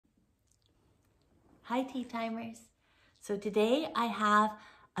Hi, tea timers. So today I have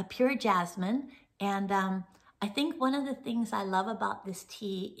a pure jasmine, and I think one of the things I love about this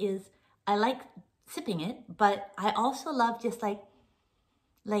tea is I like sipping it, but I also love just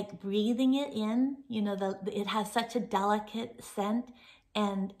like breathing it in. You know, it has such a delicate scent,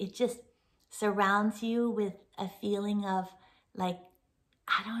 and it just surrounds you with a feeling of like,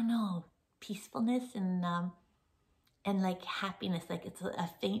 I don't know, peacefulness and like happiness. Like it's a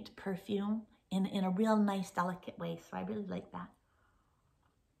faint perfume in a real nice, delicate way. So I really like that.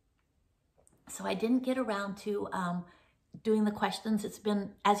 So I didn't get around to doing the questions. It's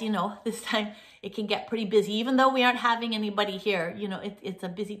been, as you know, this time it can get pretty busy, even though we aren't having anybody here. You know, it's a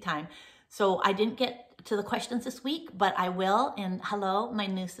busy time. So I didn't get to the questions this week, but I will. And hello, my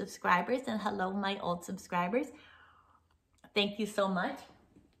new subscribers, and hello, my old subscribers. Thank you so much.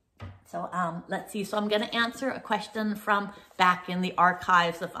 So let's see. So I'm going to answer a question from back in the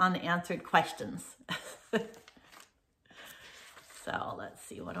archives of unanswered questions. So let's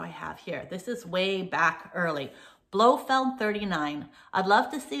see. What do I have here? This is way back early. Blofeld 39. I'd love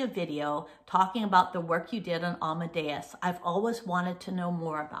to see a video talking about the work you did on Amadeus. I've always wanted to know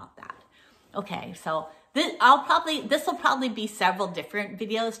more about that. Okay, so this will probably be several different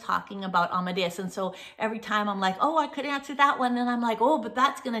videos talking about Amadeus. And so every time I'm like, oh, I could answer that one. And I'm like, oh, but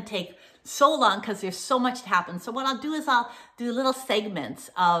that's going to take so long because there's so much to happen. So what I'll do is I'll do little segments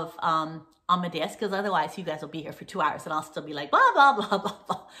of Amadeus, because otherwise you guys will be here for 2 hours and I'll still be like, blah, blah, blah, blah,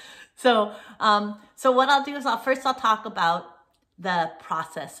 blah. So, so what I'll do is I'll talk about the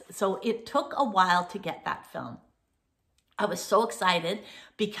process. So it took a while to get that film. I was so excited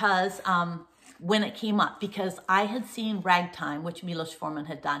because when it came up, because I had seen Ragtime, which Milos Forman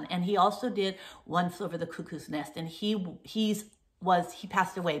had done, and he also did One Flew Over the Cuckoo's Nest, and he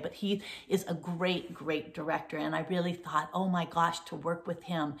passed away, but he is a great, great director. And I really thought, oh my gosh, to work with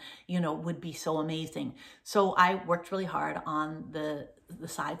him, you know, would be so amazing. So I worked really hard on the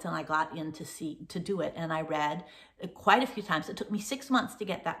sides, and I got in to do it. And I read quite a few times. It took me 6 months to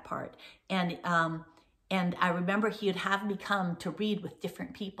get that part. And I remember he would have me come to read with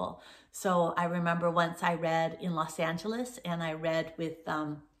different people. So I remember once I read in Los Angeles, and I read with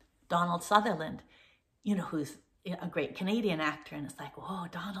Donald Sutherland, you know, who's a great Canadian actor. And it's like, whoa,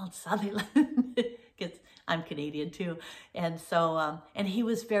 Donald Sutherland, because I'm Canadian too. And so, and he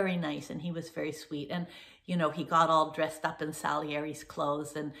was very nice, and he was very sweet. And, you know, he got all dressed up in Salieri's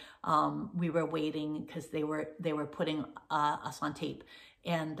clothes, and we were waiting because they were putting us on tape.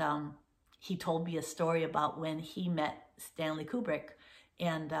 And he told me a story about when he met Stanley Kubrick,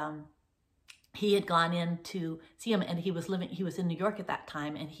 and he had gone in to see him, and he was in New York at that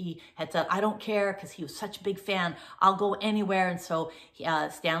time, and he had said, I don't care, because he was such a big fan, I'll go anywhere. And so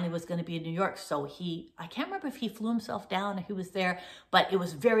Stanley was going to be in New York, so I can't remember if he flew himself down or he was there, but it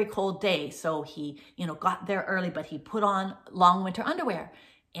was a very cold day, so he, you know, got there early, but he put on long winter underwear.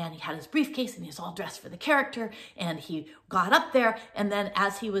 And he had his briefcase, and he was all dressed for the character, and he got up there, and then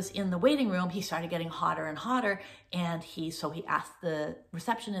as he was in the waiting room, he started getting hotter and hotter, and so he asked the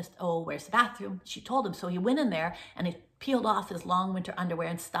receptionist, oh, where's the bathroom? She told him. So he went in there, and he peeled off his long winter underwear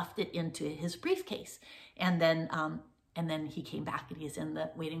and stuffed it into his briefcase. And then he came back, and he's in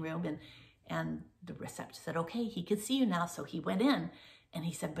the waiting room, and the receptionist said, okay, he could see you now. So he went in, and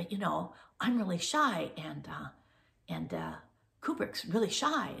he said, but you know, I'm really shy, and Kubrick's really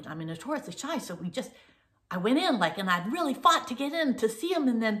shy, and I'm notoriously shy. So I went in and I'd really fought to get in to see him.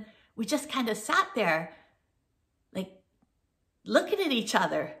 And then we just kind of sat there, like looking at each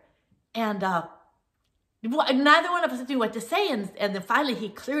other, and neither one of us knew what to say. And then finally he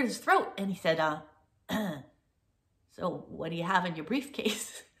cleared his throat, and he said, so what do you have in your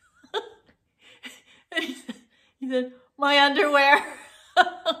briefcase? And he said, my underwear.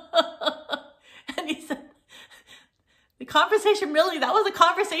 And he said, the conversation, really, that was a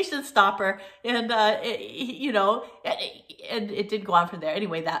conversation stopper. And, you know, and it did go on from there.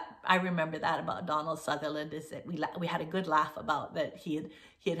 Anyway, I remember that about Donald Sutherland, is that we had a good laugh about that he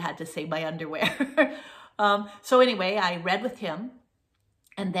had to say my underwear. So anyway, I read with him.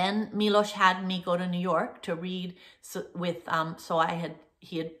 And then Milos had me go to New York to read with,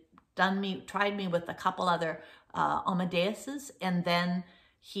 he had tried me with a couple other Amadeuses. And then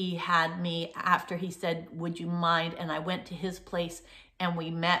he had me, after he said, would you mind? And I went to his place, and we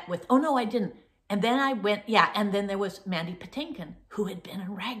met with, oh no, I didn't. And then I went, yeah. And then there was Mandy Patinkin, who had been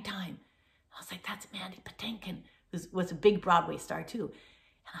in Ragtime. I was like, that's Mandy Patinkin, who was a big Broadway star too.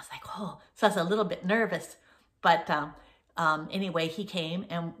 And I was like, oh, so I was a little bit nervous. But anyway, he came,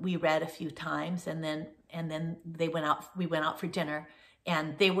 and we read a few times, and then we went out for dinner,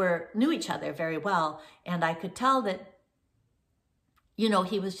 and they knew each other very well. And I could tell that, you know,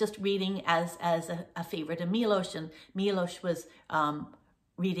 he was just reading as a favor to Milos, and Milos was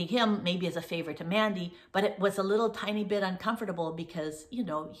reading him maybe as a favor to Mandy, but it was a little tiny bit uncomfortable because, you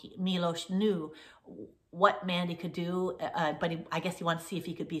know, Milos knew what Mandy could do, but I guess he wanted to see if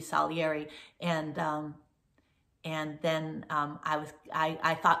he could be Salieri, and then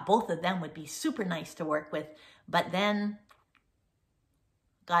I thought both of them would be super nice to work with, but then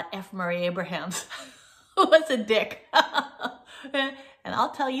got F. Murray Abrahams, who was a dick. And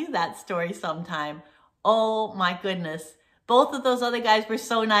I'll tell you that story sometime. Oh my goodness. Both of those other guys were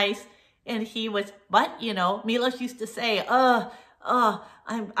so nice. And he was, but you know, Milos used to say, I'm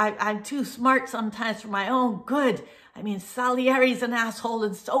too smart sometimes for my own good. I mean, Salieri's an asshole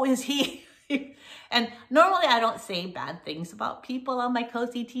and so is he. And normally I don't say bad things about people on my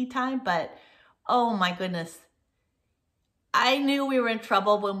Cozy Tea Time, but oh my goodness. I knew we were in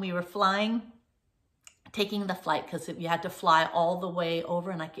trouble when we were taking the flight, because you had to fly all the way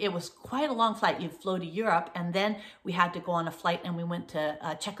over, and it was quite a long flight. You'd flow to Europe, and then we had to go on a flight, and we went to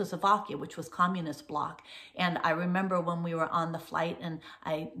Czechoslovakia, which was communist bloc. And I remember when we were on the flight, and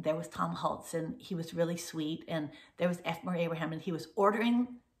there was Tom Hulce, and he was really sweet, and there was F. Murray Abraham, and he was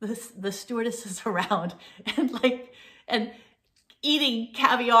ordering the stewardesses around and eating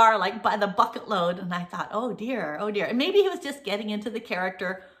caviar like by the bucket load. And I thought, oh dear, oh dear. And maybe he was just getting into the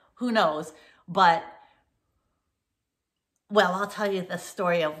character, who knows? But well, I'll tell you the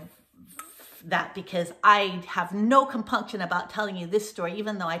story of that, because I have no compunction about telling you this story,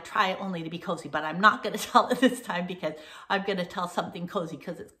 even though I try only to be cozy, but I'm not going to tell it this time, because I'm going to tell something cozy,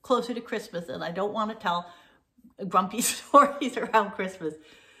 because it's closer to Christmas and I don't want to tell grumpy stories around Christmas.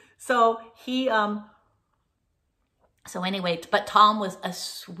 So so anyway, but Tom was a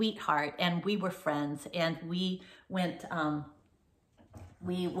sweetheart, and we were friends, and we went,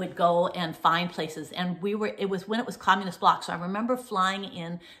 we would go and find places, and it was when it was communist bloc. So I remember flying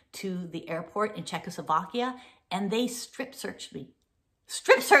in to the airport in Czechoslovakia, and they strip searched me.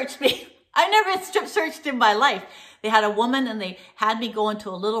 Strip searched me. I never been strip searched in my life. They had a woman, and they had me go into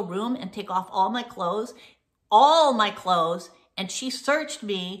a little room and take off all my clothes, and she searched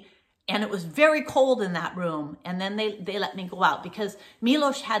me. And it was very cold in that room. And then they let me go out, because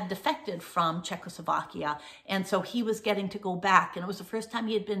Milos had defected from Czechoslovakia. And so he was getting to go back. And it was the first time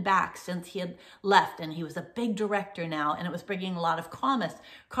he had been back since he had left. And he was a big director now. And it was bringing a lot of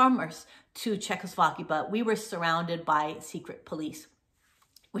commerce to Czechoslovakia. But we were surrounded by secret police,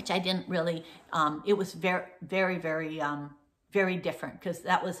 which I didn't really, it was very, very, very, very different, because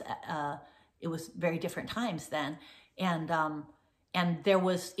that was, it was very different times then. And it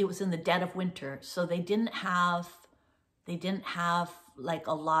was in the dead of winter, so they didn't have like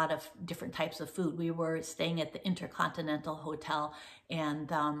a lot of different types of food. We were staying at the Intercontinental Hotel, and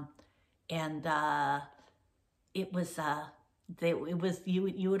it was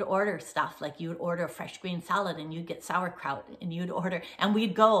you would order stuff, like you would order a fresh green salad, and you'd get sauerkraut, and you'd order, and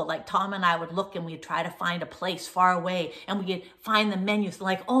we'd go, like Tom and I would look, and we'd try to find a place far away, and we'd find the menus,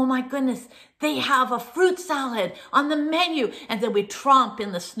 like, oh my goodness, they have a fruit salad on the menu. And then we'd tromp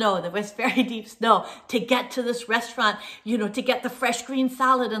in the snow. There was very deep snow to get to this restaurant, you know, to get the fresh green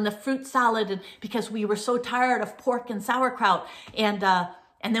salad and the fruit salad, and because we were so tired of pork and sauerkraut. And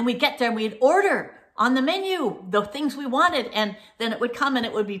then we'd get there, and we'd order on the menu the things we wanted, and then it would come, and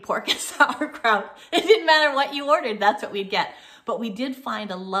it would be pork and sauerkraut. It didn't matter what you ordered, that's what we'd get. But we did find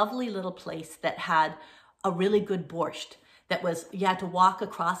a lovely little place that had a really good borscht. That was, you had to walk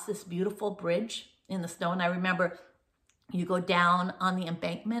across this beautiful bridge in the snow. And I remember you go down on the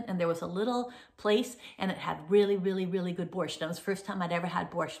embankment, and there was a little place, and it had really, really, really good borscht. That was the first time I'd ever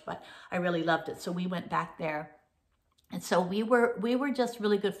had borscht, but I really loved it. So we went back there. And so we were just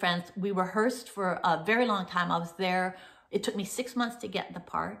really good friends. We rehearsed for a very long time. I was there. It took me 6 months to get the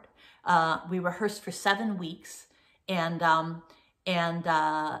part. We rehearsed for 7 weeks, and then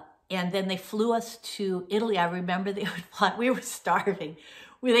they flew us to Italy. I remember they would fly. We were starving.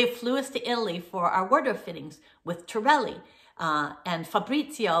 They flew us to Italy for our wardrobe fittings with Torelli. And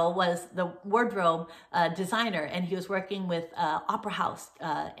Fabrizio was the wardrobe designer, and he was working with Opera House.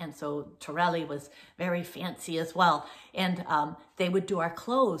 And so Torelli was very fancy as well. And they would do our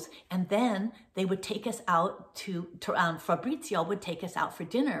clothes, and then they would take us out Fabrizio would take us out for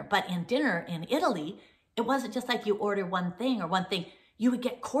dinner. But in dinner in Italy, it wasn't just like you order one thing or one thing. You would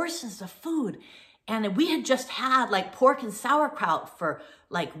get courses of food. And we had just had like pork and sauerkraut for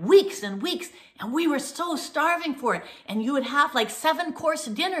like weeks and weeks, and we were so starving for it. And you would have like 7-course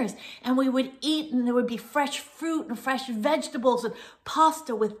dinners, and we would eat, and there would be fresh fruit and fresh vegetables and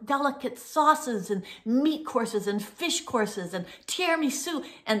pasta with delicate sauces and meat courses and fish courses and tiramisu.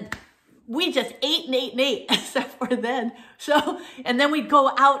 And we just ate and ate and ate, except for then. So, and then we'd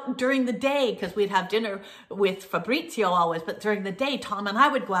go out during the day because we'd have dinner with Fabrizio always. But during the day, Tom and I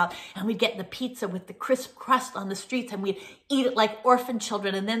would go out and we'd get the pizza with the crisp crust on the streets and we'd eat it like orphan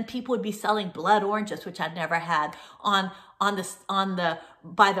children. And then people would be selling blood oranges, which I'd never had,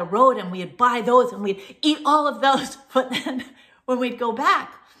 by the road, and we'd buy those and we'd eat all of those. But then when we'd go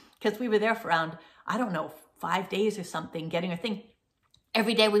back, because we were there for around, I don't know, 5 days or something, getting our thing.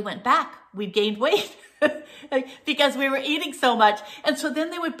 Every day we went back, we gained weight because we were eating so much. And so then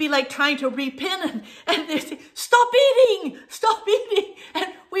they would be like trying to repin and they'd say, stop eating, stop eating. And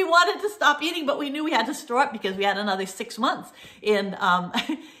we wanted to stop eating, but we knew we had to store up because we had another 6 months in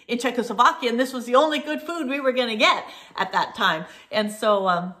Czechoslovakia. And this was the only good food we were going to get at that time. And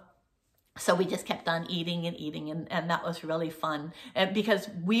so, so we just kept on eating and eating, and that was really fun. And because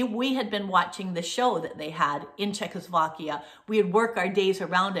we had been watching the show that they had in Czechoslovakia. We would work our days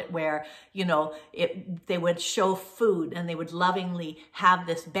around it where, you know, they would show food and they would lovingly have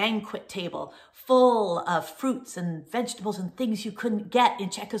this banquet table full of fruits and vegetables and things you couldn't get in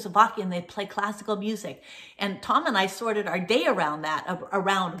Czechoslovakia, and they'd play classical music. And Tom and I sorted our day around that,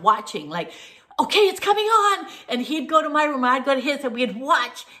 around watching, like, okay, it's coming on. And he'd go to my room, I'd go to his, and we'd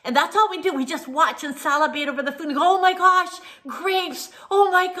watch. And that's all we do. We just watch and salivate over the food and go, oh my gosh, grapes. Oh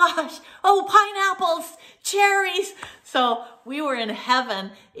my gosh. Oh, pineapples, cherries. So we were in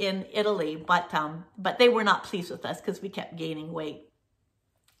heaven in Italy, but they were not pleased with us because we kept gaining weight.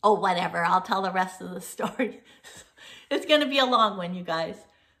 Oh, whatever. I'll tell the rest of the story. It's going to be a long one, you guys.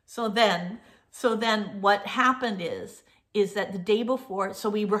 So then what happened is that the day before, so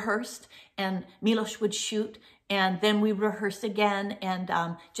we rehearsed and Milos would shoot, and then we rehearsed again, and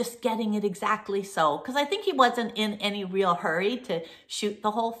just getting it exactly so. Because I think he wasn't in any real hurry to shoot the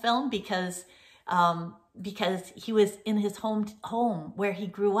whole film because he was in his home where he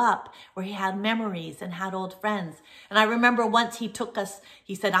grew up, where he had memories and had old friends. And I remember once he took us,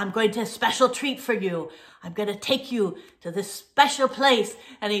 he said, I'm going to a special treat for you. I'm going to take you to this special place.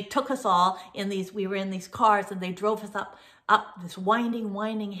 And he took us all we were in these cars, and they drove us up this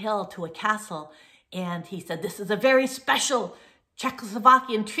winding hill to a castle. And he said, this is a very special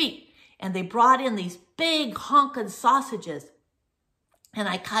Czechoslovakian treat. And they brought in these big honking sausages, and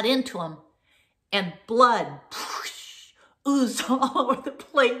I cut into them, and blood oozed all over the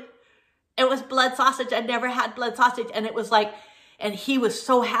plate. It was blood sausage. I'd never had blood sausage. And it was like, and he was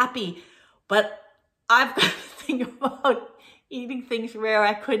so happy. But I've got to think about eating things rare.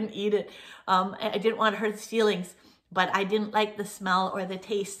 I couldn't eat it. I didn't want to hurt his feelings, but I didn't like the smell or the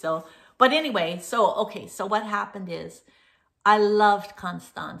taste. So, but anyway, so what happened is I loved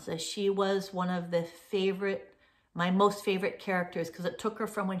Constanza. She was one of my most favorite characters, because it took her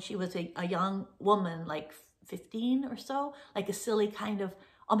from when she was a young woman, like 15 or so, like a silly kind of,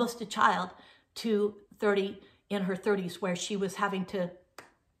 almost a child, to 30, in her 30s, where she was having to,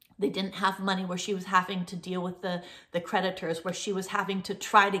 they didn't have money, where she was having to deal with the creditors, where she was having to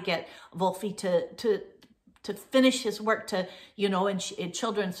try to get Wolfie to finish his work, to, you know, and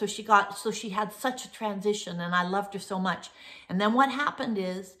children. So she had such a transition, and I loved her so much. And then what happened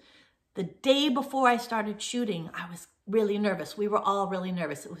is, the day before I started shooting, I was really nervous. We were all really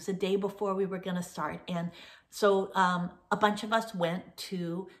nervous. It was the day before we were going to start. And so a bunch of us went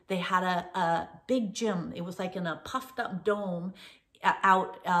to, they had a big gym. It was like in a puffed up dome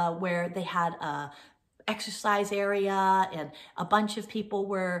out where they had a exercise area, and a bunch of people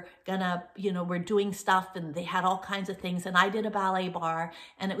were gonna, you know, were doing stuff, and they had all kinds of things. And I did a ballet bar,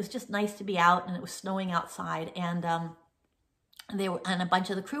 and it was just nice to be out, and it was snowing outside. And and a bunch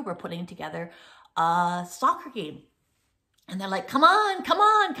of the crew were putting together a soccer game. And they're like, come on,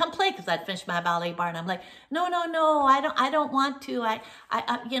 come play. Because I'd finished my ballet bar, and I'm like, no, I don't want to. I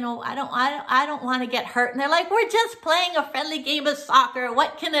don't want to get hurt. And they're like, we're just playing a friendly game of soccer.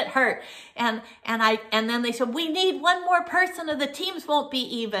 What can it hurt? And then they said, we need one more person, or the teams won't be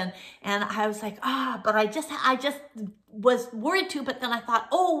even. And I was like, but I just was worried too. But then I thought,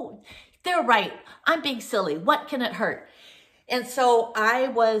 oh, they're right. I'm being silly. What can it hurt? And so I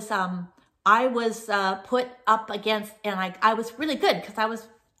was put up against, and I was really good, because I was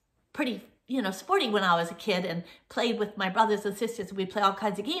pretty, you know, sporty when I was a kid, and played with my brothers and sisters, and we'd play all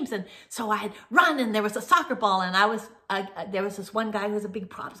kinds of games. And so I'd run, and there was a soccer ball, and there was this one guy who was a big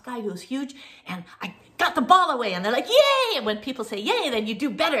props guy who was huge, and I got the ball away, and they're like, yay! And when people say yay, then you do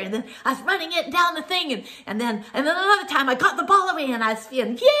better. And then I was running it down the thing, and then another time I got the ball away, and I was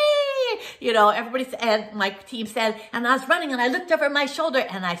feeling yay! You know, everybody said, and my team said, and I was running, and I looked over my shoulder,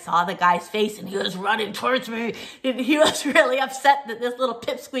 and I saw the guy's face, and he was running towards me. And he was really upset that this little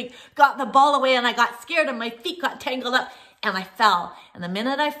pipsqueak got the ball away, and I got scared, and my feet got tangled up, and I fell. And the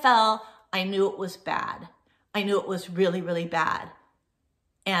minute I fell, I knew it was bad. I knew it was really, really bad.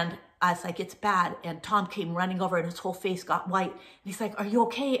 And I was like, it's bad. And Tom came running over and his whole face got white. And he's like, are you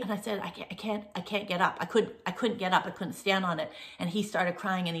okay? And I said, I can't get up. I couldn't get up. I couldn't stand on it. And he started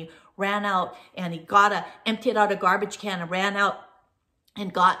crying and he ran out and he emptied out a garbage can and ran out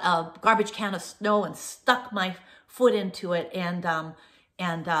and got a garbage can of snow and stuck my foot into it.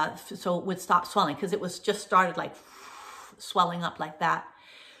 So it would stop swelling because it was just started like swelling up like that.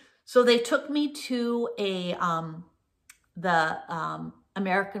 So they took me to the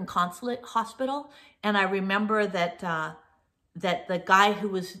American Consulate Hospital, and I remember that that the guy who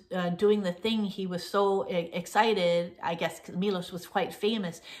was doing the thing, he was so excited, I guess because Milos was quite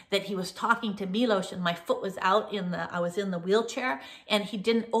famous, that he was talking to Milos, and my foot was out I was in the wheelchair, and he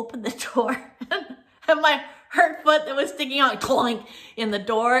didn't open the door, and my hurt foot that was sticking out, clunk, in the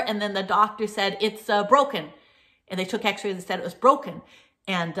door, and then the doctor said, it's broken, and they took x-rays and said it was broken,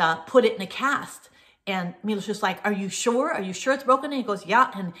 and put it in a cast. And Milos was like, are you sure? Are you sure it's broken? And he goes,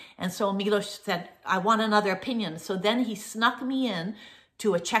 yeah. And so Milos said, I want another opinion. So then he snuck me in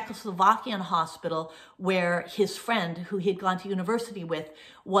to a Czechoslovakian hospital where his friend, who he had gone to university with,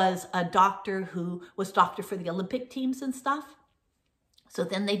 was a doctor who was doctor for the Olympic teams and stuff. So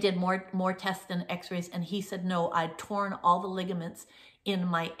then they did more tests and x-rays. And he said, no, I'd torn all the ligaments in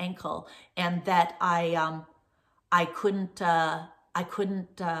my ankle and that I couldn't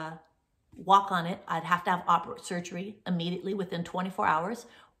walk on it. I'd have to have surgery immediately within 24 hours,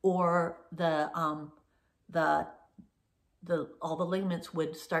 or all the ligaments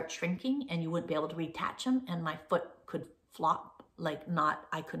would start shrinking and you wouldn't be able to reattach them, and my foot could flop,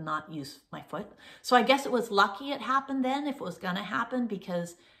 I could not use my foot. So I guess it was lucky it happened then, if it was gonna happen,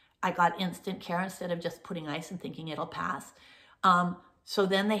 because I got instant care instead of just putting ice and thinking it'll pass. So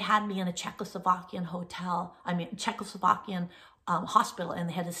then they had me in a Czechoslovakian hospital, and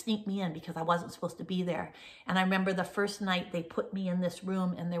they had to sneak me in because I wasn't supposed to be there. And I remember the first night they put me in this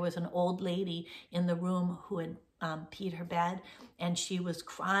room, and there was an old lady in the room who had peed her bed, and she was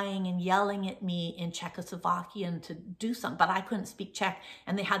crying and yelling at me in Czechoslovakian to do something, but I couldn't speak Czech,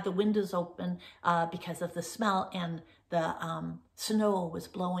 and they had the windows open because of the smell, and the snow was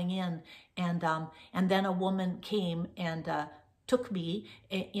blowing in, and then a woman came and took me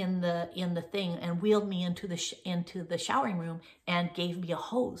in the thing and wheeled me into the showering room and gave me a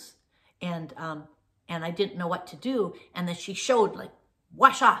hose, and I didn't know what to do, and then she showed, like,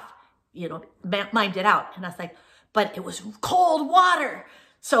 wash off, mind it out, and I was like, but it was cold water,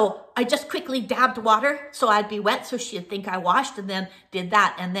 so I just quickly dabbed water so I'd be wet, so she'd think I washed, and then did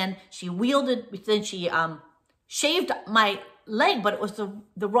that, and then she wheeled it, then she shaved my leg, but it was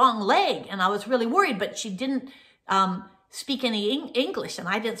the wrong leg, and I was really worried, but she didn't speak any English, and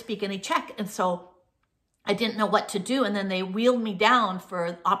I didn't speak any Czech, and so I didn't know what to do, and then they wheeled me down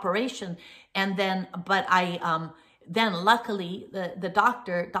for operation, and then, but then luckily the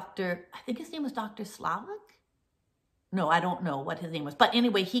doctor, I think his name was Dr. Slavik? No, I don't know what his name was, but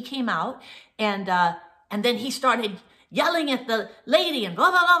anyway, he came out, and then he started yelling at the lady, and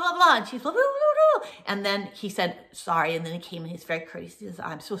blah, blah, blah, blah, blah, and she's blah, blah, blah, blah. And then he said, sorry, and then he came, and he's very courteous, he says,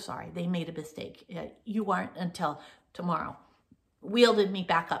 I'm so sorry, they made a mistake, you weren't until tomorrow. Wheeled me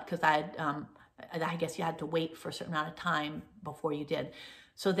back up because I guess you had to wait for a certain amount of time before you did.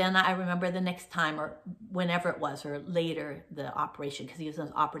 So then I remember the next time, or whenever it was, or later, the operation, because he was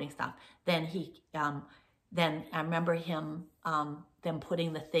operating stuff. Then then I remember him, them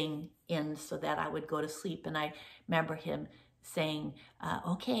putting the thing in so that I would go to sleep. And I remember him saying,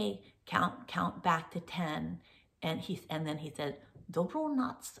 okay, count back to 10. And then he said,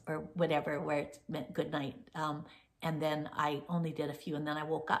 Dobronoc, or whatever, where it meant good night. And then I only did a few, and then I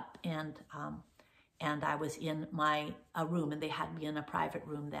woke up, and I was in my room, and they had me in a private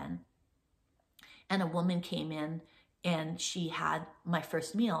room then. And a woman came in, and she had my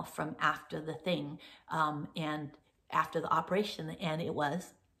first meal from after the thing, and after the operation, and it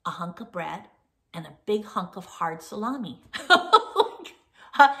was a hunk of bread and a big hunk of hard salami.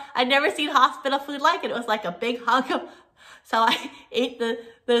 I'd never seen hospital food like it. It was like a big hunk of, so I ate the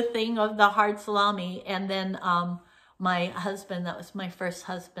thing of the hard salami, and then my husband, that was my first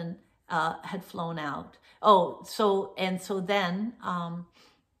husband, had flown out. So then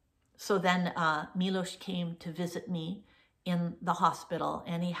Milos came to visit me in the hospital,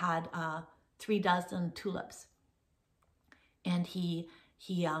 and he had 36 tulips, and he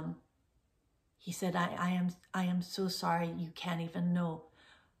said, I am so sorry, you can't even know.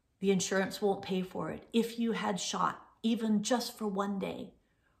 The insurance won't pay for it. If you had shot, even just for one day,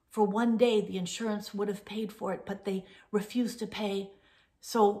 the insurance would have paid for it, but they refused to pay.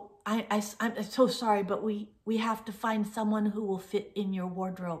 So I'm so sorry, but we have to find someone who will fit in your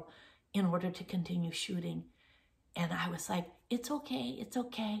wardrobe. in order to continue shooting. And I was like, it's okay, it's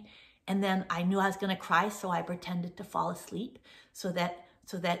okay. And then I knew I was gonna cry, so I pretended to fall asleep so that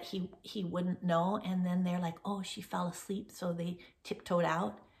he wouldn't know. And then they're like, oh, she fell asleep. So they tiptoed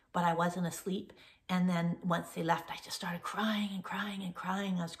out, but I wasn't asleep. And then once they left, I just started crying and crying and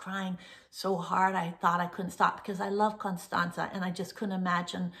crying. I was crying so hard, I thought I couldn't stop because I love Constanza and I just couldn't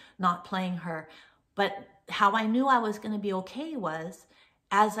imagine not playing her. But how I knew I was gonna be okay was,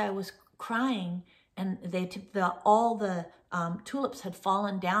 as I was crying, and all the tulips had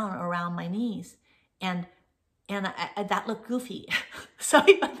fallen down around my knees, and that looked goofy. So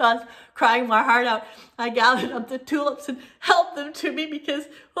even though I was crying my heart out, I gathered up the tulips and held them to me because,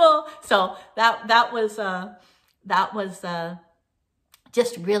 oh, so that was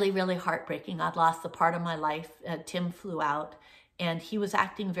just really, really heartbreaking. I'd lost the part of my life. Tim flew out, and he was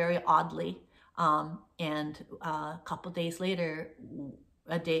acting very oddly. And a couple days later,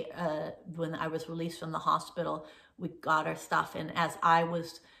 when I was released from the hospital, we got our stuff, and as I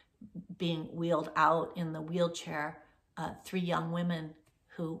was being wheeled out in the wheelchair, 3 young women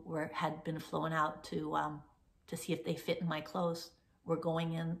who had been flown out to see if they fit in my clothes were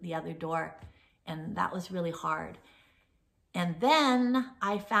going in the other door, and that was really hard. And then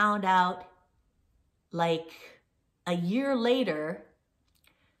I found out, like a year later,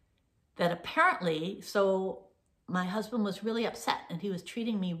 that apparently, so my husband was really upset, and he was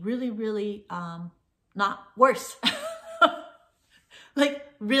treating me really, really not worse. Like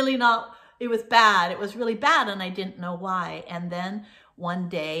really not, it was bad. It was really bad, and I didn't know why. And then one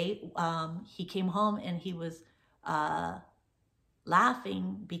day he came home and he was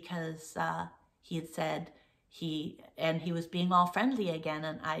laughing because he had said he was being all friendly again,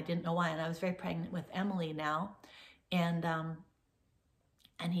 and I didn't know why. And I was very pregnant with Emily now. And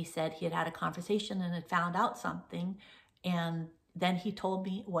he said he had had a conversation and had found out something. And then he told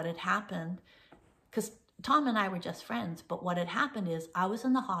me what had happened, because Tom and I were just friends, but what had happened is I was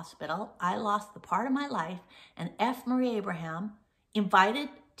in the hospital, I lost the part of my life, and F. Murray Abraham invited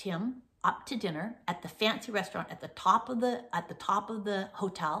Tim up to dinner at the fancy restaurant at the top of the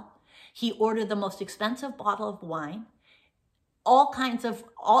hotel. He ordered the most expensive bottle of wine, all kinds of,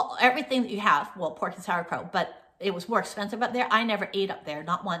 everything that you have, well, pork and sauerkraut, but it was more expensive up there. I never ate up there,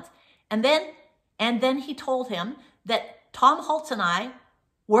 not once. And then he told him that Tom Hulce and I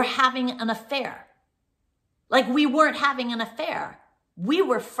were having an affair. Like, we weren't having an affair. We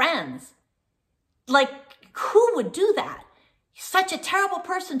were friends. Like, who would do that? Such a terrible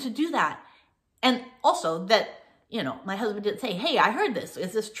person to do that. And also that, you know, my husband didn't say, hey, I heard this.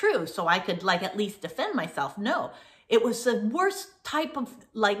 Is this true? So I could, like, at least defend myself. No, it was the worst type of,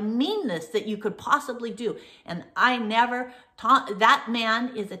 like, meanness that you could possibly do. And I never taught, that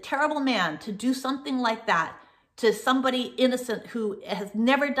man is a terrible man to do something like that to somebody innocent who has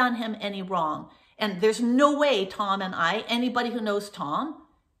never done him any wrong. And there's no way Tom and I, anybody who knows Tom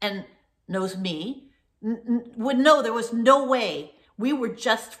and knows me, would know there was no way. We were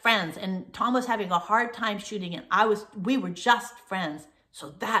just friends, and Tom was having a hard time shooting, and we were just friends.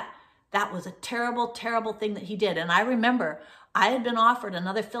 So that was a terrible, terrible thing that he did. And I remember I had been offered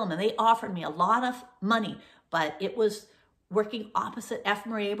another film, and they offered me a lot of money, but it was working opposite F.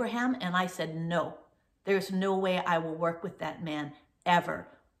 Murray Abraham, and I said, no, there's no way I will work with that man ever.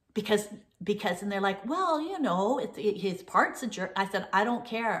 Because, and they're like, well, you know, his part's a jerk. I said, I don't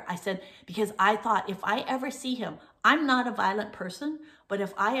care. I said, because I thought if I ever see him, I'm not a violent person, but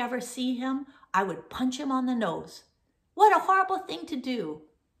if I ever see him, I would punch him on the nose. What a horrible thing to do.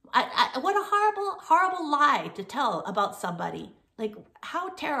 What a horrible, horrible lie to tell about somebody. Like, how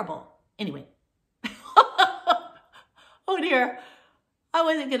terrible. Anyway. Oh dear. I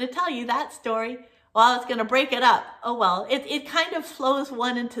wasn't going to tell you that story. Well, I was going to break it up. Oh, well, it kind of flows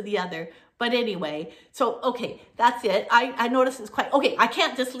one into the other. But anyway, so, okay, that's it. I noticed it's quite, okay, I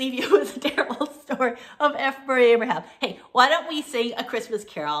can't just leave you with a terrible story of F. Murray Abraham. Hey, why don't we sing a Christmas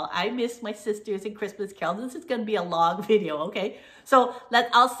carol? I miss my sisters in Christmas carols. This is going to be a long video, okay? So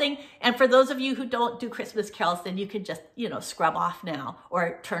I'll sing. And for those of you who don't do Christmas carols, then you can just, you know, scrub off now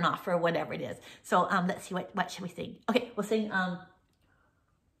or turn off or whatever it is. So let's see, what should we sing? Okay, we'll sing,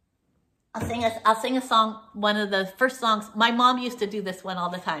 I'll sing a song, one of the first songs. My mom used to do this one all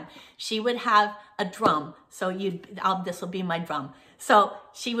the time. She would have a drum. So this will be my drum. So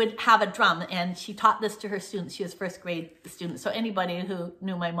she would have a drum, and she taught this to her students. She was first grade student. So anybody who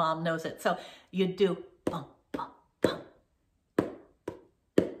knew my mom knows it. So you'd do bum, bum, bum.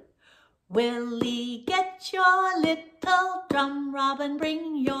 Willie, get your little drum, Robin,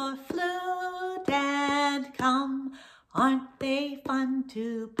 bring your flute and come. Aren't they fun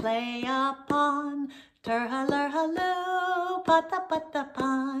to play upon? Tur-hallur-halloo,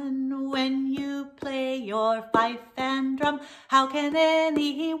 pata-pata-pan. When you play your fife and drum, how can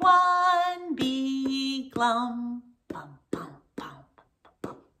anyone be glum? Bum, bum, bum,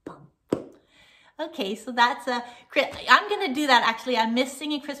 bum, bum, bum. Okay, so that's I'm going to do that actually. I miss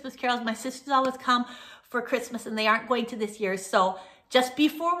singing Christmas carols. My sisters always come for Christmas and they aren't going to this year. So just be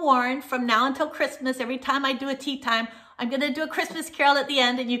forewarned, from now until Christmas, every time I do a tea time, I'm going to do a Christmas carol at the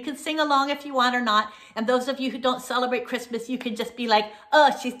end, and you can sing along if you want or not. And those of you who don't celebrate Christmas, you can just be like,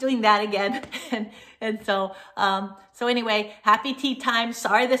 oh, she's doing that again. So anyway, happy tea time.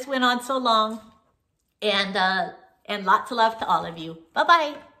 Sorry this went on so long. And lots of love to all of you.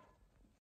 Bye-bye.